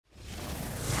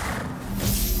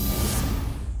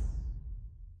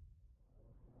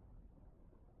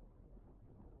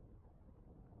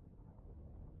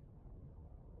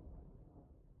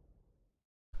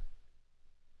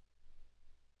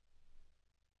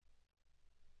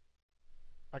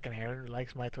Fucking Aaron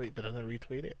likes my tweet but doesn't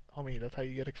retweet it. Homie, that's how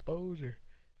you get exposure.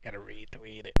 Gotta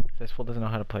retweet it. This fool doesn't know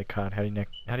how to play CoD. How do you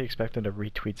expect him to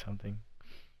retweet something?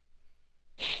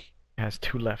 It has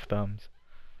 2 left thumbs.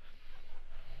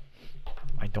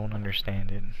 I don't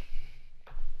understand it.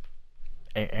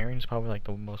 Aaron's probably like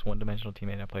the most one-dimensional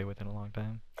teammate I played with in a long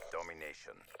time.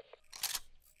 Domination.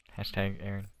 Hashtag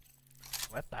Aaron.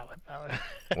 Wepa, wepa.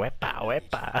 Wepa,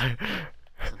 wepa.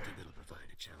 Something that'll provide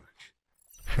a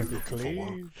challenge.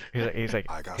 Please. He's like,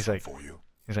 I got some for you.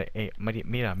 he's like, hey,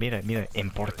 mira,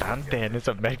 importante, and it's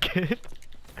a medkit.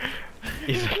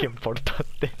 He's like,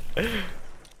 importante.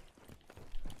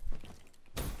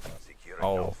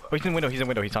 Oh, he's in window,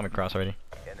 he saw me cross already.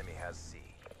 Enemy has C.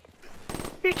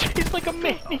 He's like a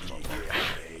mini.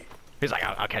 He's like,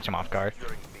 I'll catch him off guard.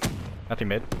 Nothing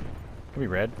mid. Could be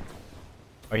red.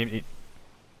 Oh,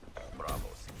 Bravo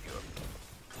secure.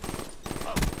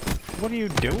 What are you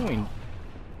doing?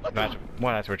 That's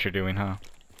what you're doing, huh?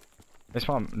 They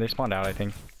spawned out, I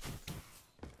think.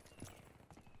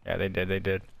 Yeah, they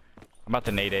did. I'm about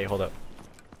to nade A, hold up.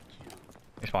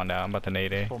 They spawned out, I'm about to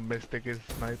nade A. Full Mystic is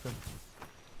sniping.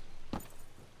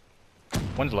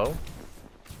 One's low.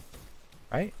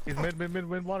 Right? He's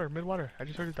mid water. I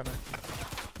just heard it down there.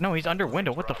 No, he's under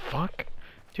window, what the fuck?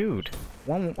 Dude,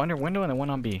 one under window and then one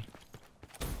on B.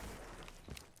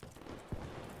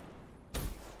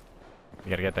 You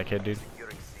gotta get that kid, dude.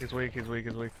 He's weak.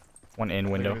 One in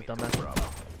window.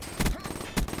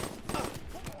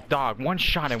 Dog, one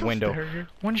shot in window.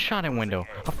 One shot in window.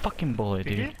 A fucking bullet,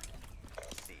 dude.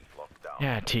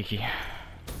 Yeah, Tiki.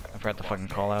 I forgot the fucking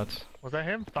callouts. Was that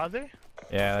him? Faze?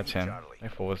 Yeah, that's him.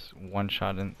 That fool was one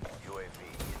shot in.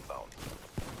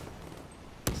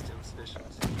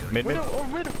 Mid. Oh,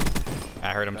 mid.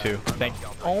 I heard him too. Thank.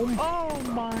 Oh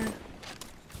my.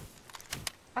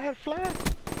 I had flash.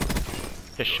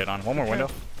 Get shit on. One more window.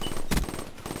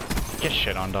 Get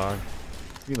shit on, dog.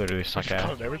 You literally suck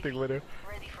ass. Everything window.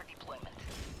 Ready for deployment.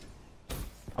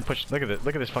 I'm pushing. Look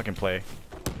at this fucking play.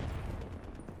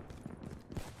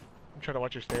 I'm trying to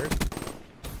watch your stairs.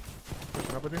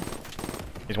 Pushing up with you.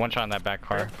 He's one shot in that back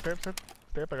car. Stay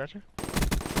up, I got you.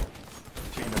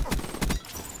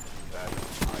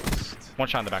 One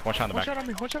shot in the back. One shot in the One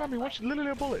back. shot on me,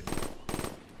 literally a bullet.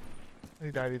 He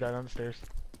died on the stairs.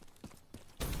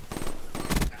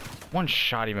 One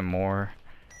shot even more.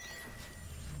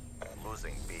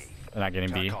 Losing B. They're not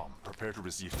getting B. Prepare to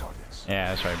receive targets. Yeah,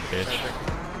 that's right, bitch.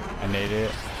 I naded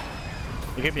it.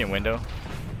 You could be in window.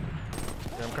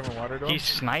 Yeah, I'm coming water door. He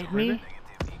sniped me?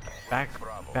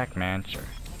 Back, man. Sure.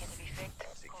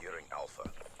 Securing Alpha.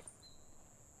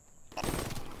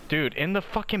 Dude, in the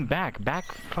fucking back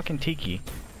fucking Tiki.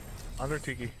 Under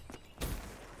Tiki.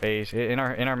 Base, in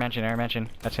our mansion,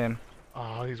 That's him.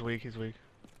 Oh, he's weak.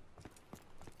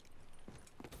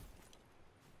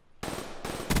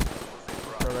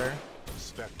 Over there.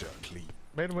 Spectre clean.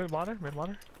 Mid water.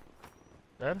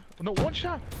 Dead. No, one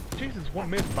shot. Jesus, one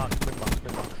mid box.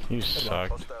 You suck.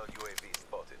 Hostile UAV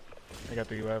spotted. I got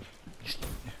the UF.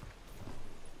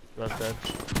 That's dead.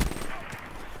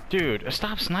 Dude,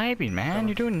 stop sniping, man.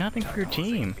 You're doing nothing for your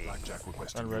team. Blackjack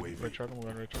requesting Run UAV. red truck. I'm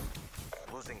going red truck.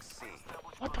 Losing C.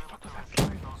 What the fuck was that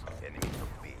slide? Enemy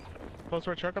took B. Close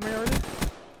red truck on me already?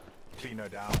 Cleaner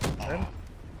down.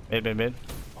 Dead? Mid.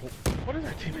 Oh, what is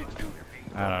our teammates doing?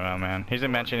 I don't know, man. He's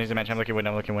in mansion. I'm looking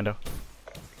window.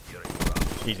 Securing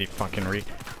Bravo. Easy fucking re.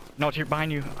 No, it's here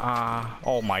behind you.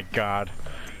 Oh my god.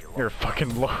 You're a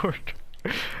fucking lord.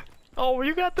 Oh,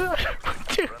 you got the.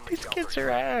 Dude, these kids are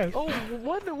ass. Oh,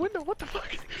 window, what the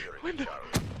fuck? Window.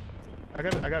 I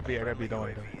got B, don't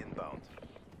worry. UAV inbound.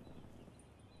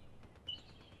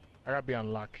 I got B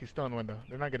on lock. He's still in window.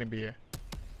 They're not getting B yet.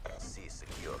 C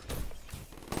secure.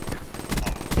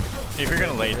 If you're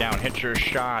gonna lay down, hit your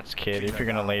shots, kid. If you're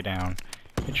gonna lay down,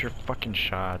 hit your fucking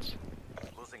shots.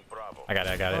 Losing Bravo. I got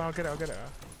it. Oh, I'll get it.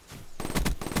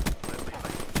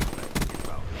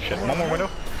 Shit, one more window.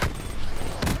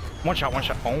 One shot.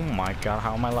 Oh my god,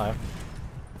 how am I alive?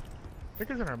 I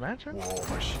think he's in our mansion. War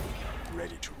machine.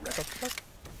 Ready to What wreck. the fuck?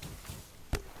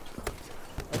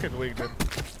 That kid's weak, dude.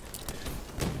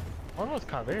 One was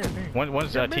Kaveh, I think.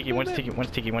 One's Yeah, Tiki, mid. one's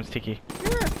Tiki.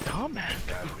 You're a dumbass.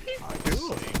 What are you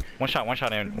doing? One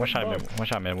shot in, one shot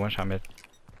mid.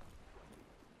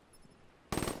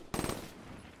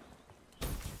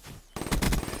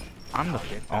 I'm the.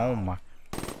 Oh my.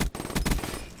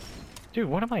 Dude,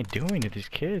 what am I doing to these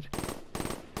kids?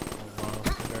 Oh,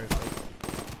 wow.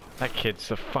 That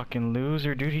kid's a fucking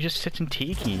loser, dude. He just sits in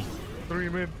Tiki. 3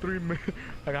 mid.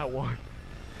 I got one.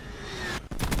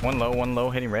 One low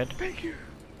hitting red. Thank you.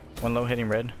 One low hitting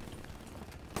red.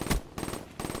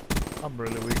 I'm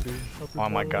really weak, dude. Oh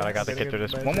my god, I got to get through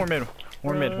this. One more mid.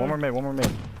 One more mid. One more mid. One more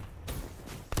mid.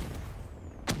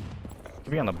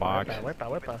 Be on the box.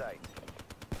 Wepa.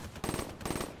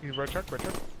 He's red truck.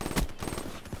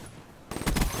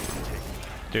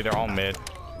 Dude, they're all mid.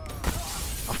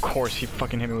 Of course, he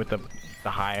fucking hit me with the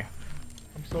high.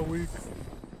 I'm so weak.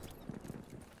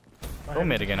 Go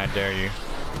mid again, I dare you.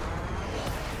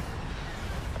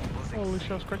 Holy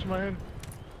shit, I was scratching my head.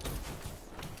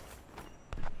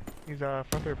 He's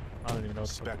front there. I don't even know what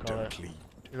to call it.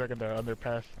 He's like in the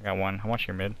underpass. I got one. I want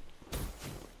your mid.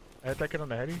 I hit that kid on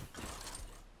the heady.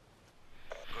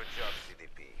 Good job,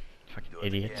 CDP. Fucking Do it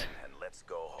idiots. again and let's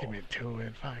go Give home. me 2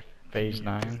 and 5. Phase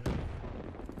 9.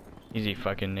 Easy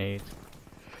fucking nades.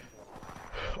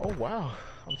 Oh wow.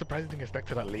 I'm surprised he didn't get stuck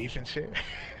to that leaf and shit.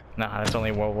 Nah, that's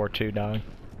only World War II, dog.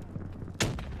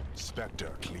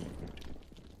 Spectre clean.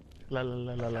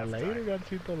 Later,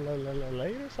 Gancito.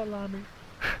 Later, salami.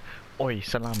 Oi,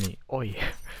 salami. Oi.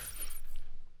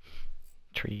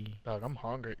 Tree. Dog, I'm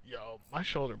hungry. Yo, my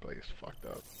shoulder blade is fucked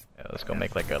up. Yeah, let's go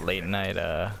make like a late night,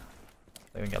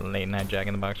 we got a late night Jack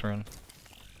in the Box run.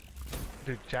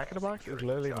 Dude, Jack in the Box is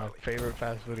literally my favorite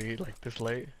fast food to eat, like this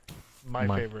late. My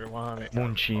favorite, 100.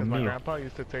 Munchie 'Cause my meal. grandpa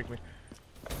used to take me.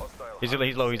 He's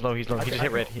low. He just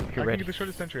hit red. He I can red. get the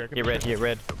shortest sentry. Hit red.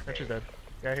 Sentry's dead.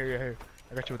 Yeah, here.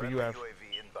 I got you with the UF.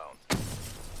 UAV inbound.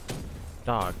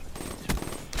 Dog.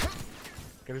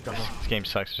 Get his gun. This game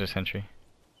sucks. It's just entry.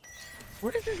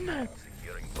 Where is this man?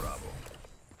 Securing Bravo.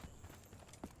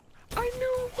 I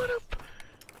knew. What up?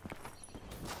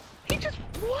 He just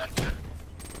what?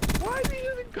 Why did he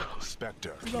even go?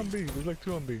 Spectre He's on B. There's like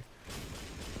 2 on B.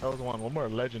 That was one. One more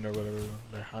legend or whatever.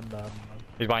 They're Honda.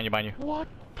 He's behind you. What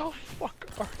the fuck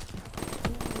are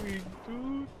you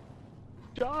doing, dude?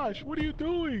 Josh, what are you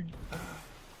doing?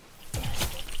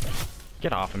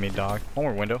 Get off of me, dog. One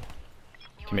more window.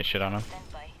 Commit shit on him.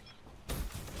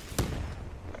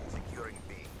 Securing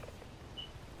B.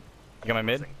 You got my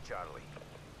mid? Losing Charlie.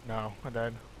 No, I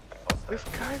died. Hostile This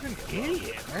guy's an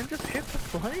idiot, man. Just hit the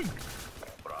flank.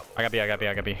 Bravo. I got B.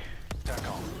 attack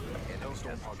on.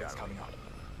 Hailstorm targets coming up.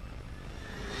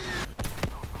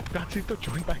 Gancito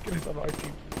joined back in his on our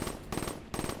team.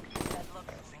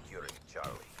 Securing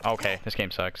Charlie. Okay, this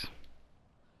game sucks.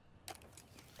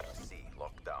 C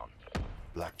locked down.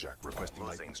 Blackjack requesting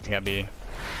lightning You strike. got B.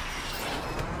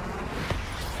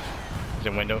 He's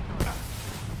in window.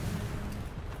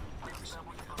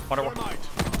 Water.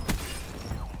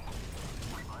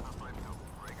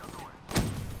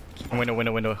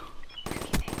 Window.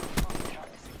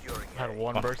 Securing I had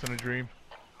one burst in a dream.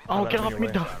 Oh, Let get me off me,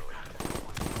 away. dog.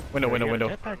 Window.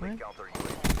 Jetpack, man. counter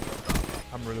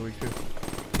UAV. I'm really weak too.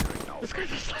 This guy's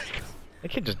just like. That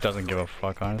kid just doesn't give a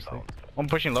fuck, honestly. I'm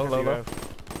pushing low.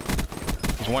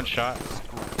 He's one shot.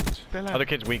 Other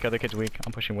kid's weak.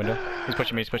 I'm pushing window. He's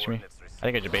pushing me. I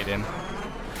think I just baited him.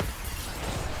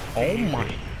 Oh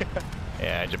my.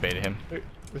 Yeah, I just baited him. They're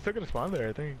still gonna spawn there,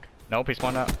 I think. Nope, he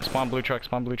spawned out. Spawn blue truck.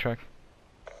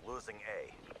 Losing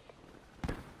A.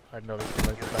 I know this kid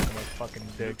like the back of my fucking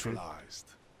dick, dude. Neutralized.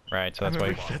 Right, so I that's why.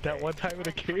 remember he said that one time in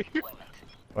a game.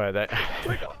 Why that?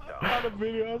 Like on a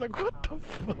video, I was like, what the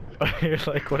fuck? You're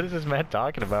like, what is this man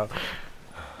talking about?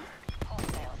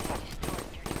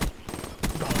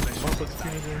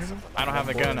 I don't have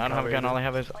a gun. All I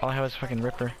have is fucking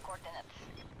Ripper.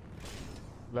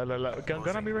 Gun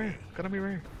on me right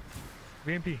here.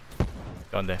 VMP.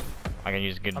 Donde? I can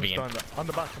use good I'm VM. stunned. On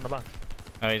the box.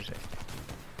 Oh, he's...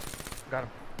 Got him.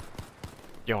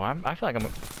 Yo, I feel like I'm...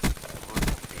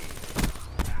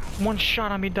 One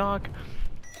shot on me, dog.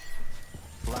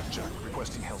 Blackjack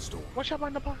requesting Hellstorm. One shot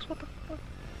behind the box. What the fuck?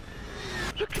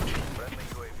 Look at you. Friendly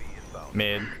UAV inbound.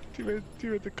 Mid.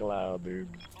 Teammate's a cloud, dude.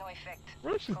 No effect.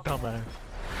 Rush is dumbass.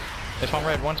 There's one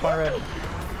red.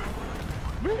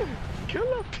 Man, kill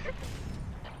him.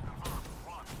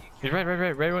 He's red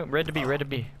to B.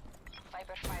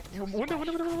 Viper 5 Window.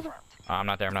 Oh, I'm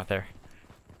not there.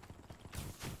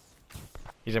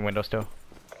 He's in window still.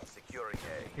 Securing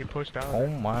A. He pushed out. Oh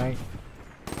my.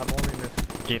 I'm holding this.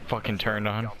 Get fucking turned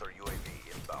on. Counter UAV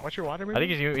inbound. Watch your water, man. I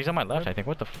think he's on my left, I think.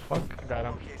 What the fuck? Got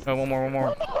him. Oh, one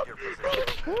more. Your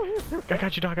position. I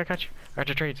got you, dog. I got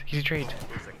your trades. He's trades.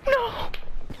 Losing No!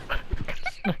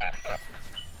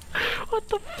 What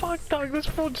the fuck, dog? This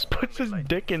fool just puts his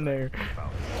dick in there.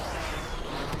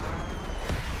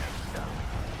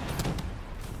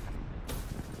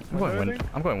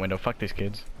 I'm going window. Fuck these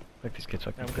kids. Fuck these kids.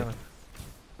 I'm gonna.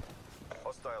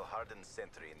 hostile hardened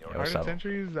sentry in your Yo, what's Hardened up?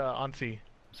 sentries on C.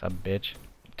 What's up, bitch?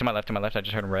 To my left. I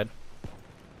just heard him red.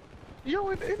 Yo,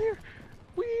 in here.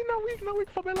 We not weak.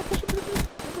 Fabella, push him.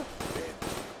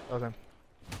 That was him.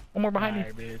 One more behind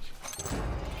Alright, me. bitch.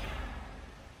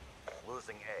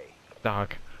 Losing A.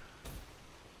 Dog.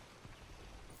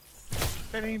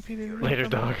 That ain't Peter. Later,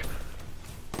 dog.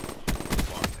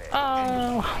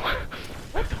 Oh.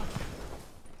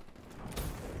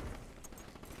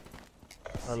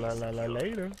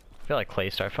 Later. I feel like Clay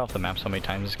Star. I fell off the map so many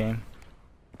times this game.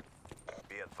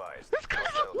 Be advised.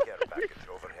 Hostile care package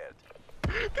overhead.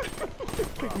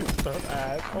 Kick your stuff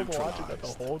ass. I was watching that the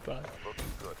whole time. Looking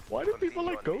good. Why do people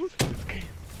like ghosts in this game?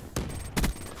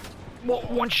 Whoa,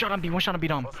 one shot on B,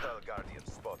 Dom. Hostile guardian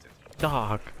spotted.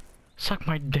 Dog. Suck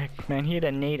my dick, man. He had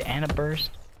a nade and a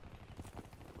burst.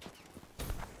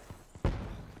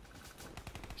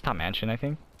 It's top mansion, I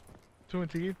think. 2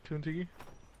 and Tiki, 2 and Tiki.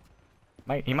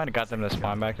 He might have got them to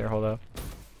spawn back there. Hold up.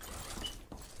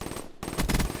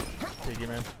 Tiki,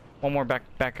 man. One more back.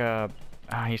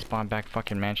 He spawned back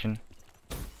fucking mansion.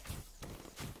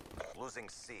 Losing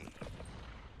C.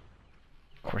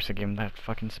 Of course I gave him that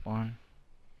fucking spawn.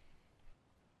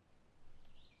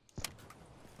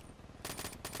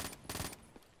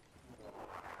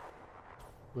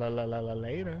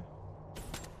 Later.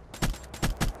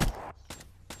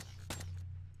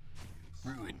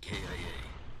 Ruin KIA.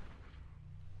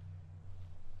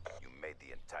 You made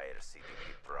the entire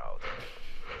CDP proud.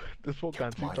 This fool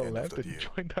Kept my Gancito end of left the and deal.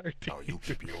 joined our team. Now you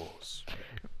keep yours.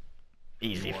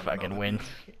 Easy You want fucking another win.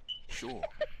 deal? Sure.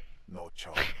 No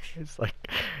charge. It's like,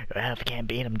 well, if you can't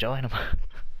beat him, join him.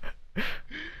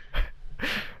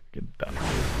 Get done.